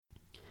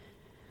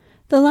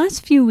The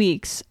last few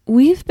weeks,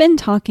 we've been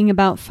talking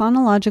about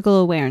phonological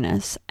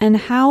awareness and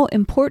how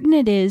important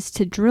it is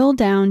to drill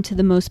down to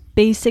the most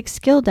basic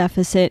skill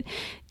deficit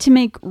to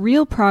make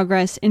real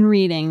progress in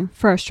reading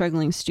for our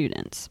struggling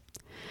students.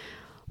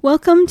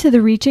 Welcome to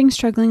the Reaching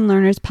Struggling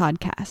Learners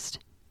podcast.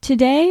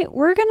 Today,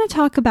 we're going to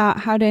talk about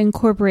how to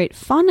incorporate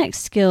phonics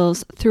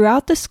skills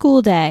throughout the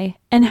school day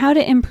and how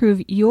to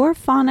improve your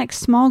phonics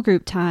small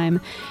group time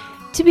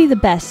to be the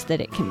best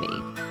that it can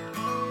be.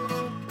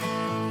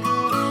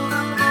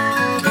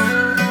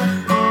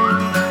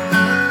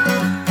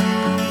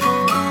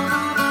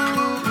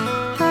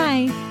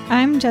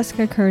 I'm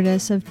Jessica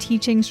Curtis of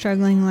Teaching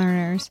Struggling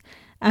Learners.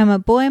 I'm a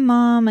boy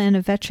mom and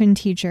a veteran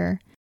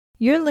teacher.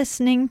 You're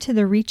listening to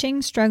the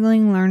Reaching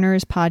Struggling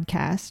Learners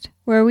podcast,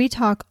 where we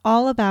talk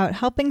all about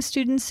helping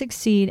students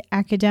succeed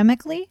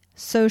academically,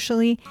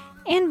 socially,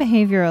 and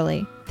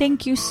behaviorally.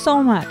 Thank you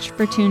so much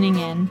for tuning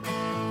in.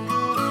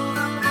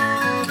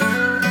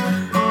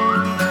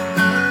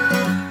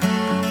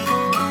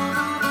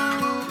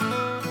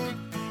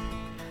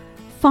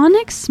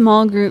 Phonics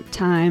small group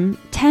time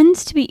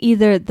tends to be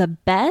either the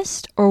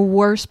best or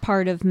worst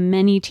part of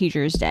many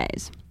teachers'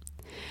 days.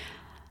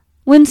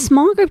 When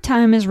small group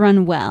time is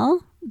run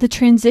well, the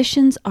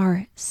transitions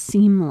are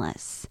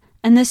seamless,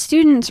 and the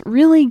students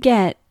really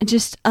get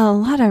just a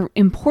lot of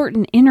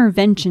important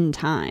intervention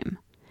time.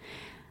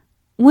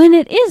 When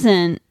it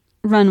isn't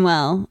run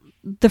well,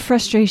 the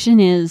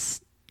frustration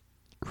is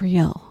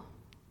real.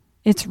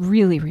 It's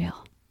really real.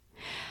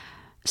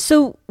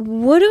 So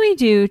what do we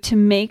do to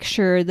make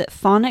sure that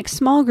phonics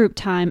small group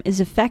time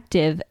is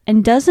effective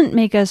and doesn't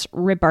make us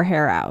rip our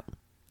hair out?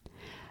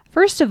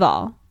 First of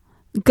all,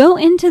 go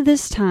into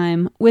this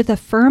time with a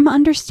firm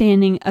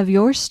understanding of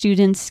your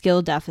students'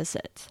 skill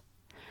deficits.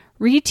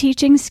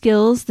 Reteaching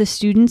skills the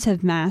students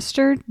have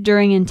mastered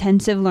during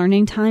intensive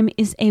learning time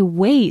is a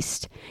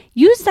waste.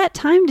 Use that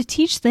time to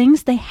teach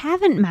things they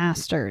haven't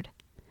mastered.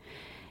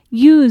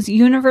 Use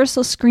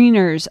universal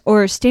screeners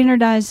or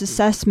standardized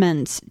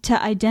assessments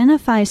to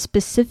identify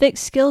specific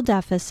skill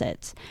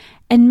deficits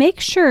and make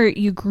sure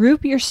you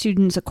group your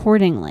students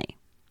accordingly.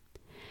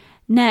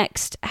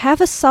 Next, have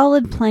a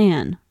solid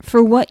plan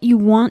for what you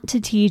want to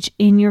teach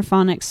in your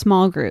phonics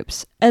small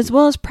groups, as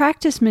well as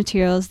practice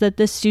materials that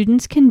the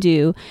students can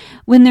do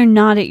when they're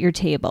not at your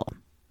table.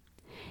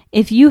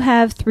 If you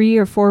have 3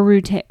 or 4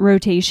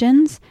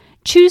 rotations,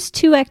 choose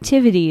 2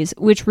 activities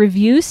which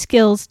review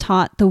skills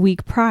taught the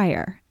week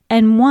prior,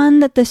 and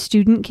one that the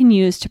student can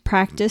use to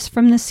practice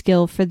from the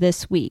skill for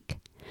this week.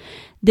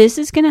 This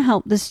is going to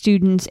help the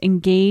students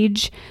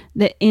engage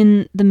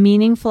in the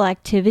meaningful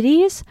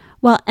activities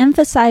while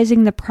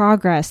emphasizing the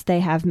progress they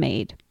have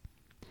made.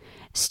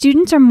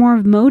 Students are more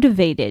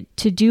motivated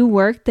to do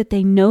work that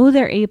they know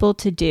they're able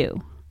to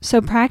do, so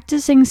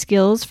practicing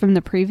skills from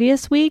the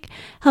previous week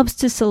helps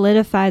to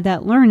solidify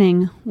that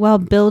learning while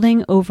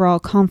building overall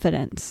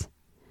confidence.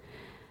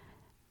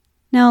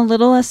 Now, a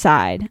little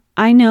aside,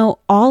 I know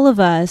all of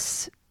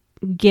us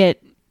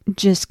get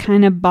just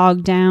kind of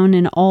bogged down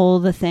in all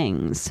the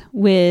things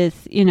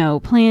with,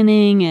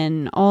 planning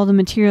and all the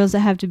materials that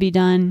have to be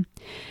done.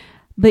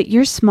 But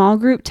your small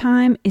group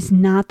time is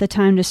not the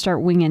time to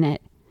start winging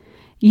it.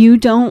 You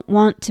don't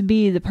want to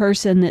be the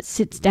person that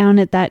sits down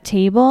at that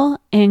table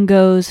and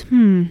goes,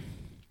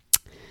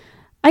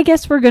 I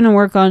guess we're going to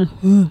work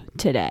on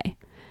today.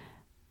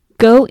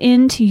 Go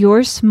into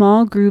your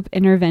small group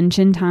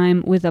intervention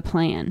time with a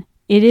plan.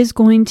 It is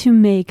going to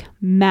make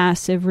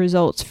massive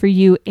results for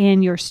you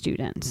and your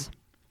students.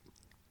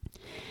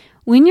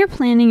 When you're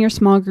planning your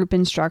small group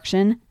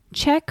instruction,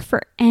 check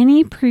for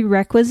any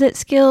prerequisite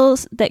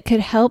skills that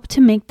could help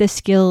to make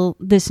this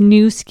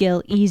new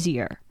skill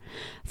easier.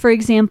 For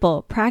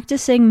example,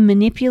 practicing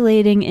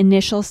manipulating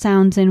initial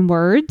sounds in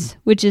words,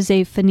 which is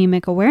a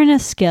phonemic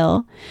awareness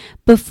skill,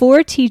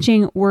 before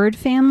teaching word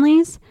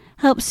families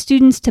helps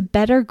students to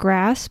better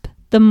grasp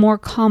the more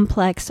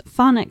complex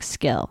phonics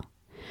skill.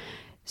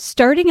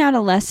 Starting out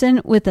a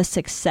lesson with a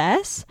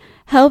success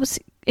helps,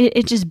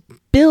 it just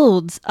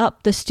builds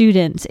up the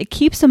students. It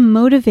keeps them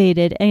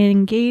motivated and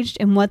engaged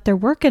in what they're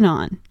working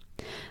on.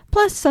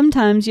 Plus,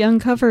 sometimes you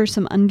uncover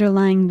some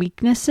underlying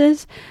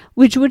weaknesses,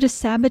 which would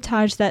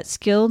sabotage that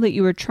skill that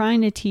you were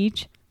trying to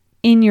teach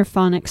in your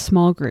phonics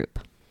small group.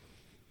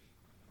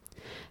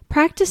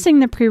 Practicing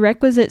the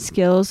prerequisite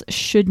skills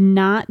should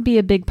not be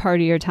a big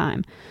part of your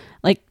time,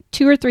 like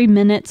 2 or 3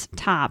 minutes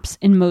tops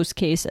in most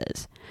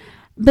cases.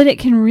 But it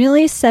can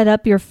really set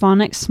up your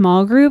phonics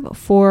small group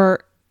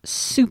for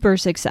super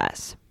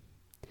success.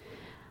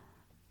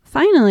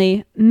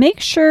 Finally,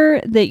 make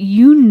sure that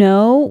you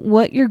know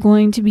what you're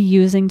going to be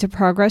using to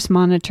progress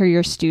monitor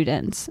your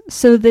students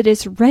so that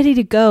it's ready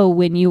to go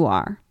when you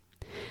are.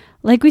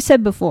 Like we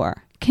said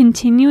before,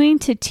 continuing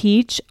to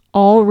teach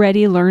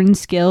already learned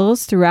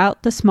skills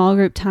throughout the small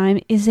group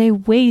time is a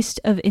waste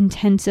of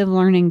intensive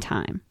learning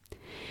time.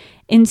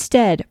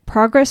 Instead,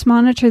 progress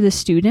monitor the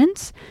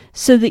students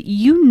so that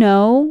you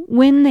know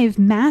when they've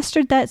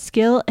mastered that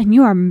skill and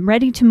you are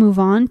ready to move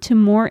on to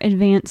more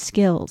advanced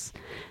skills.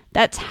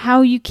 That's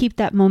how you keep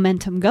that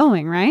momentum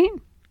going, right?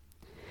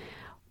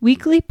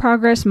 Weekly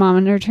progress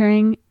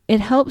monitoring, it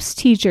helps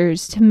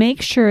teachers to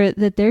make sure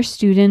that their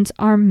students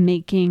are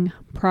making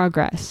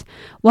progress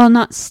while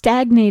not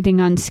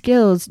stagnating on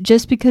skills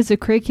just because the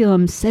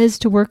curriculum says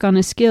to work on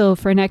a skill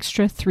for an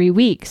extra 3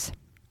 weeks.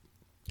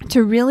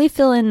 To really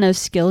fill in those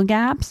skill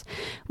gaps,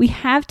 we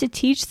have to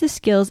teach the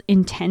skills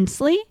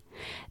intensely,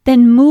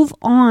 then move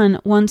on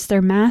once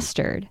they're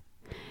mastered.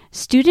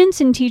 Students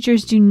and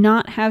teachers do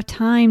not have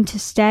time to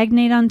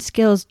stagnate on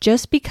skills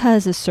just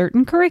because a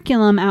certain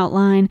curriculum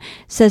outline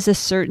says a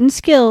certain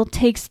skill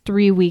takes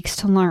 3 weeks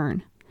to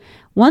learn.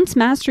 Once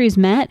mastery is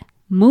met,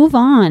 move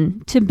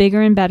on to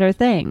bigger and better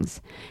things.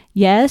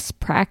 Yes,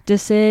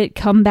 practice it,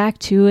 come back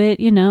to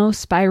it,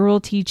 spiral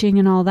teaching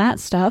and all that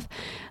stuff.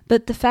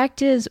 But the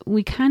fact is,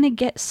 we kind of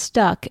get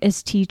stuck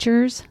as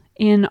teachers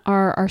in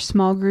our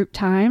small group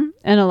time.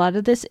 And a lot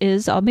of this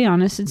is, I'll be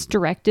honest, it's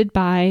directed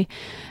by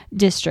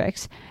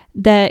districts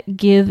that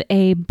give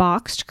a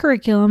boxed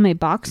curriculum, a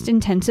boxed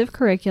intensive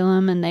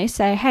curriculum, and they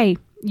say, hey,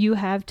 you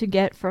have to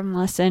get from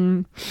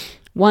lesson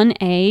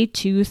 1A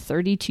to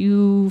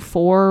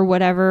 32-4,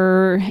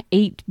 whatever,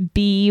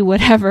 8B,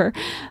 whatever,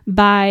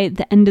 by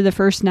the end of the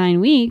first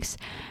 9 weeks.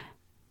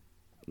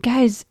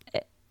 Guys,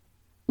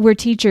 we're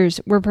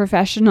teachers, we're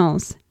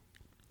professionals.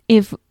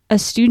 If a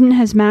student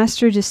has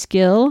mastered a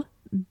skill,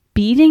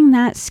 beating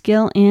that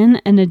skill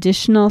in an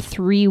additional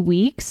 3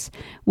 weeks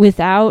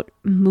without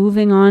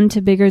moving on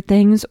to bigger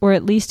things, or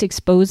at least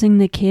exposing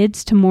the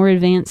kids to more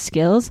advanced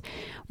skills,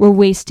 we're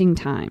wasting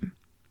time.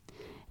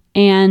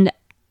 And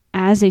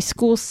as a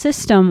school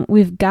system,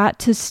 we've got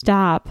to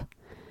stop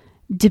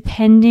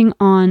depending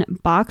on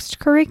boxed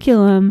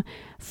curriculum,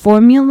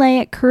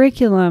 formulaic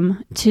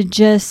curriculum to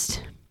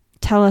just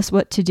tell us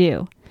what to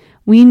do.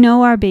 We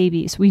know our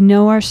babies. We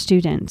know our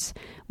students.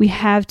 We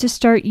have to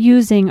start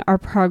using our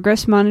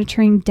progress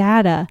monitoring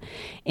data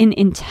in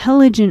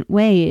intelligent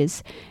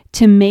ways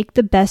to make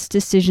the best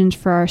decisions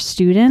for our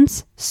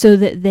students so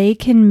that they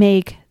can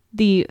make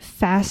the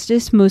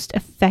fastest, most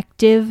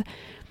effective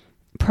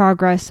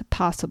progress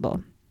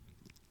possible.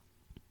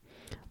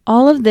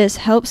 All of this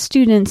helps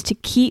students to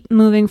keep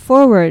moving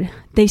forward.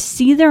 They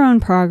see their own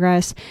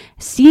progress,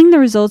 seeing the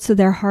results of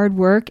their hard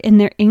work and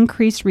their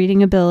increased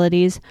reading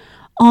abilities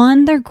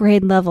on their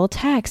grade level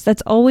text.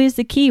 That's always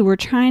the key. We're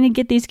trying to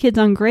get these kids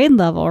on grade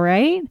level,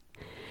 right?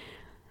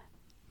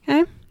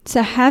 Okay.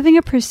 So having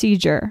a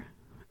procedure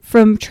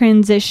from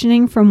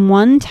transitioning from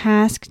one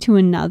task to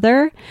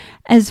another,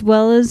 as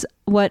well as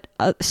what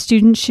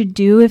students should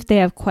do if they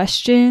have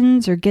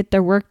questions or get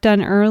their work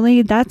done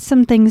early, that's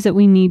some things that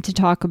we need to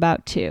talk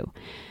about too.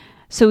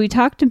 So we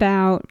talked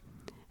about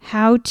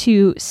how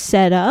to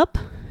set up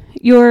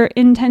your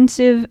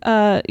intensive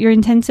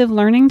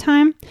learning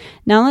time.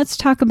 Now let's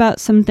talk about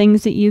some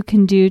things that you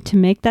can do to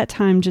make that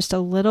time just a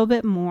little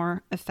bit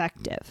more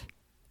effective.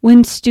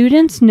 When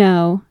students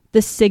know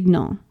the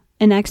signal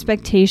and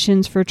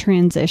expectations for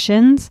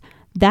transitions,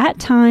 that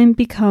time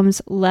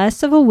becomes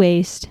less of a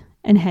waste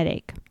and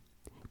headache.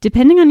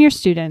 Depending on your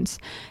students,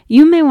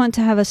 you may want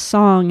to have a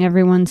song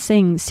everyone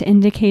sings to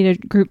indicate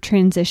a group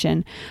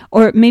transition,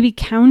 or maybe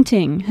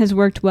counting has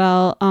worked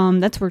well.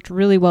 That's worked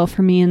really well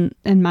for me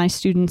and my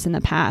students in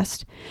the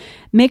past.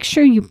 Make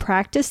sure you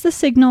practice the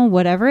signal,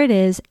 whatever it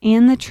is,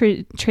 and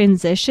the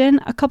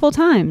transition a couple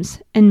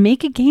times and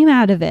make a game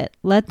out of it.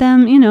 Let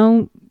them,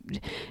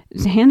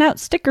 hand out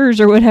stickers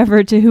or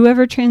whatever to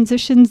whoever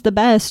transitions the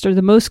best or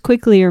the most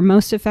quickly or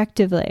most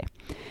effectively.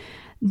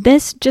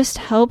 This just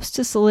helps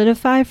to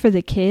solidify for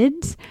the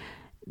kids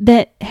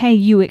that, hey,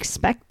 you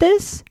expect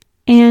this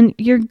and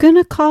you're going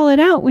to call it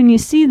out when you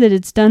see that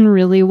it's done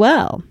really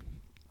well.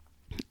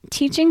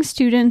 Teaching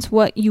students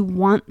what you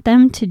want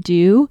them to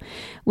do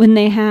when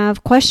they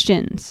have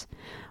questions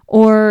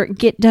or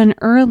get done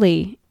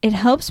early, it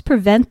helps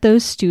prevent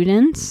those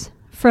students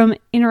from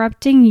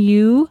interrupting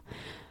you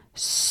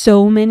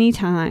so many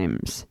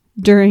times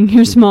during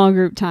your small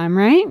group time,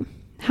 right?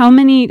 How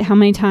many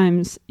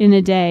times in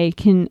a day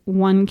can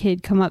one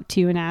kid come up to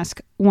you and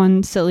ask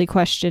one silly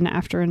question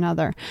after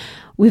another?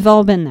 We've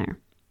all been there.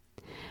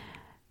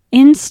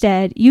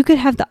 Instead, you could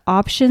have the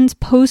options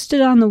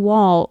posted on the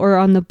wall or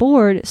on the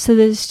board so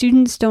that the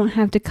students don't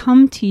have to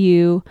come to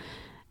you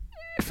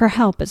for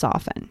help as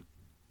often.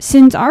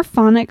 Since our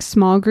phonics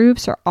small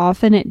groups are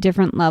often at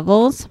different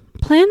levels,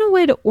 plan a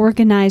way to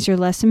organize your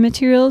lesson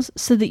materials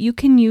so that you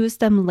can use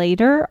them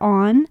later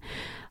on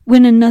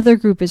when another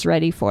group is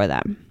ready for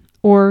them,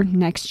 or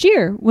next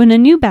year when a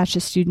new batch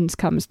of students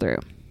comes through.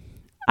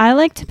 I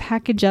like to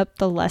package up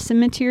the lesson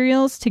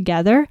materials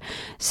together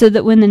so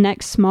that when the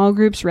next small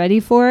group's ready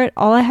for it,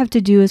 all I have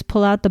to do is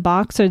pull out the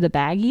box or the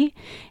baggie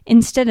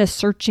instead of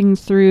searching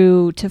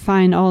through to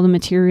find all the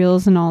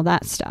materials and all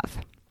that stuff.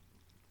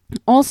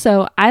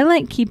 Also, I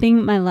like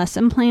keeping my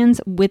lesson plans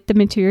with the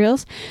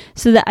materials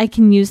so that I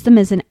can use them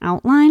as an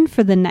outline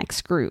for the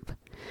next group.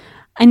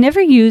 I never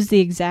use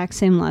the exact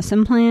same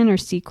lesson plan or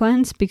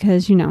sequence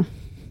because,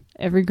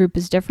 every group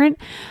is different.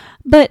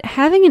 But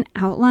having an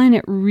outline,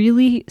 it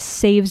really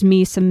saves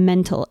me some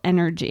mental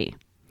energy.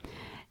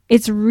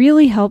 It's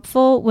really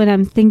helpful when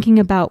I'm thinking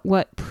about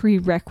what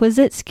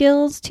prerequisite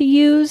skills to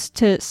use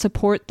to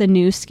support the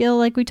new skill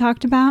like we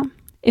talked about.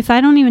 If I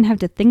don't even have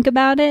to think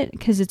about it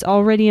because it's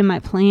already in my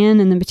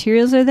plan and the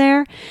materials are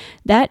there,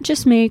 that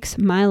just makes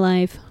my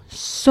life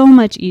so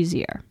much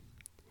easier.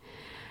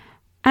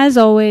 As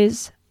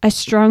always, I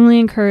strongly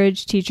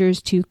encourage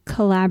teachers to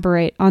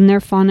collaborate on their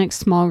phonics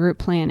small group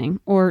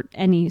planning, or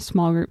any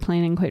small group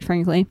planning, quite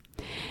frankly.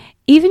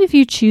 Even if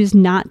you choose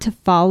not to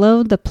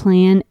follow the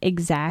plan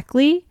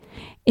exactly,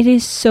 it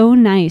is so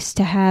nice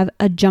to have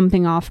a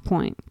jumping off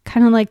point,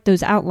 kind of like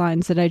those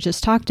outlines that I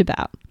just talked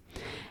about.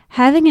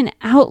 Having an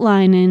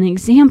outline, an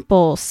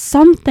example,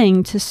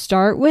 something to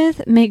start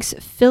with makes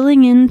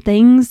filling in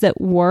things that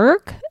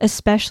work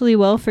especially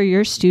well for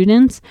your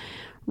students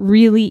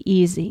really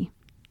easy.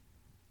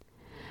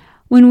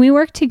 When we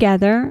work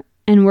together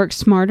and work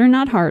smarter,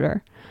 not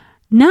harder,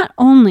 not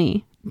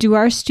only do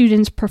our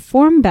students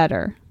perform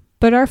better,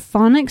 but our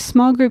phonics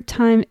small group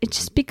time, it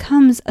just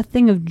becomes a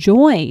thing of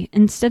joy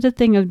instead of a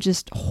thing of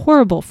just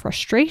horrible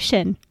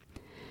frustration.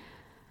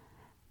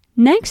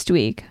 Next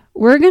week,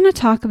 we're going to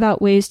talk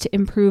about ways to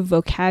improve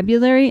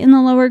vocabulary in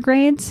the lower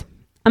grades.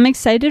 I'm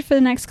excited for the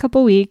next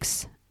couple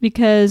weeks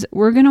because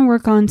we're going to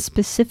work on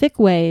specific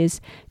ways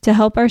to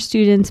help our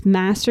students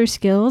master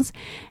skills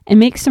and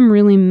make some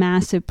really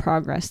massive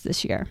progress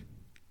this year.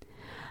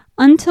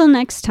 Until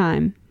next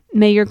time,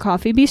 may your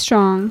coffee be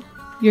strong,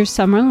 your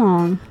summer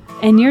long,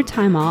 and your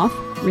time off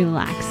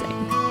relaxing.